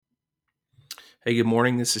Hey, good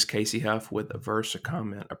morning. This is Casey Huff with a verse, a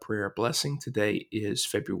comment, a prayer, a blessing. Today is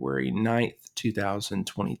February 9th,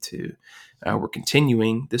 2022. We're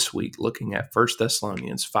continuing this week looking at 1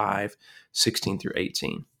 Thessalonians 5:16 through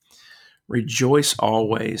 18. Rejoice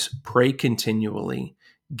always, pray continually,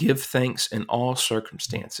 give thanks in all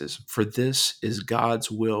circumstances, for this is God's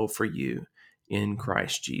will for you in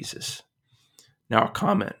Christ Jesus. Now, a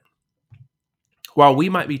comment. While we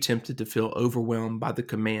might be tempted to feel overwhelmed by the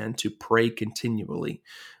command to pray continually,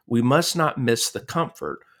 we must not miss the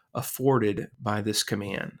comfort afforded by this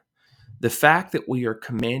command. The fact that we are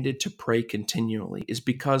commanded to pray continually is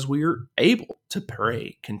because we are able to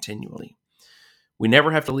pray continually. We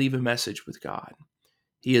never have to leave a message with God.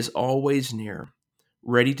 He is always near,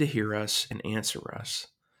 ready to hear us and answer us.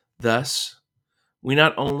 Thus, we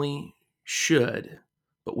not only should,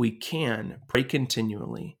 but we can pray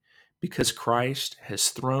continually because Christ has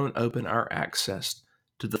thrown open our access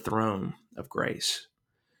to the throne of grace.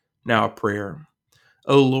 Now, a prayer.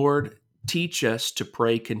 O Lord, teach us to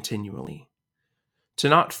pray continually, to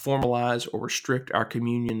not formalize or restrict our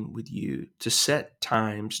communion with you to set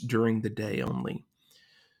times during the day only,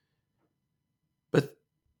 but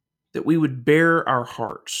that we would bear our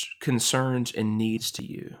hearts, concerns, and needs to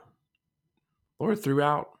you, Lord,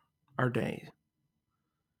 throughout our day.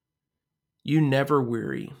 You never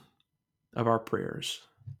weary of our prayers.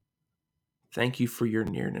 Thank you for your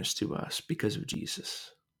nearness to us because of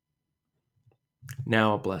Jesus.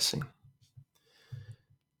 Now a blessing.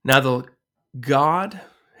 Now the God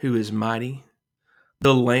who is mighty,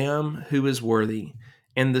 the Lamb who is worthy,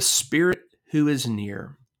 and the Spirit who is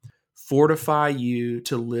near, fortify you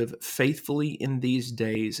to live faithfully in these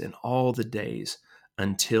days and all the days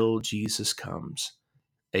until Jesus comes.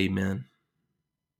 Amen.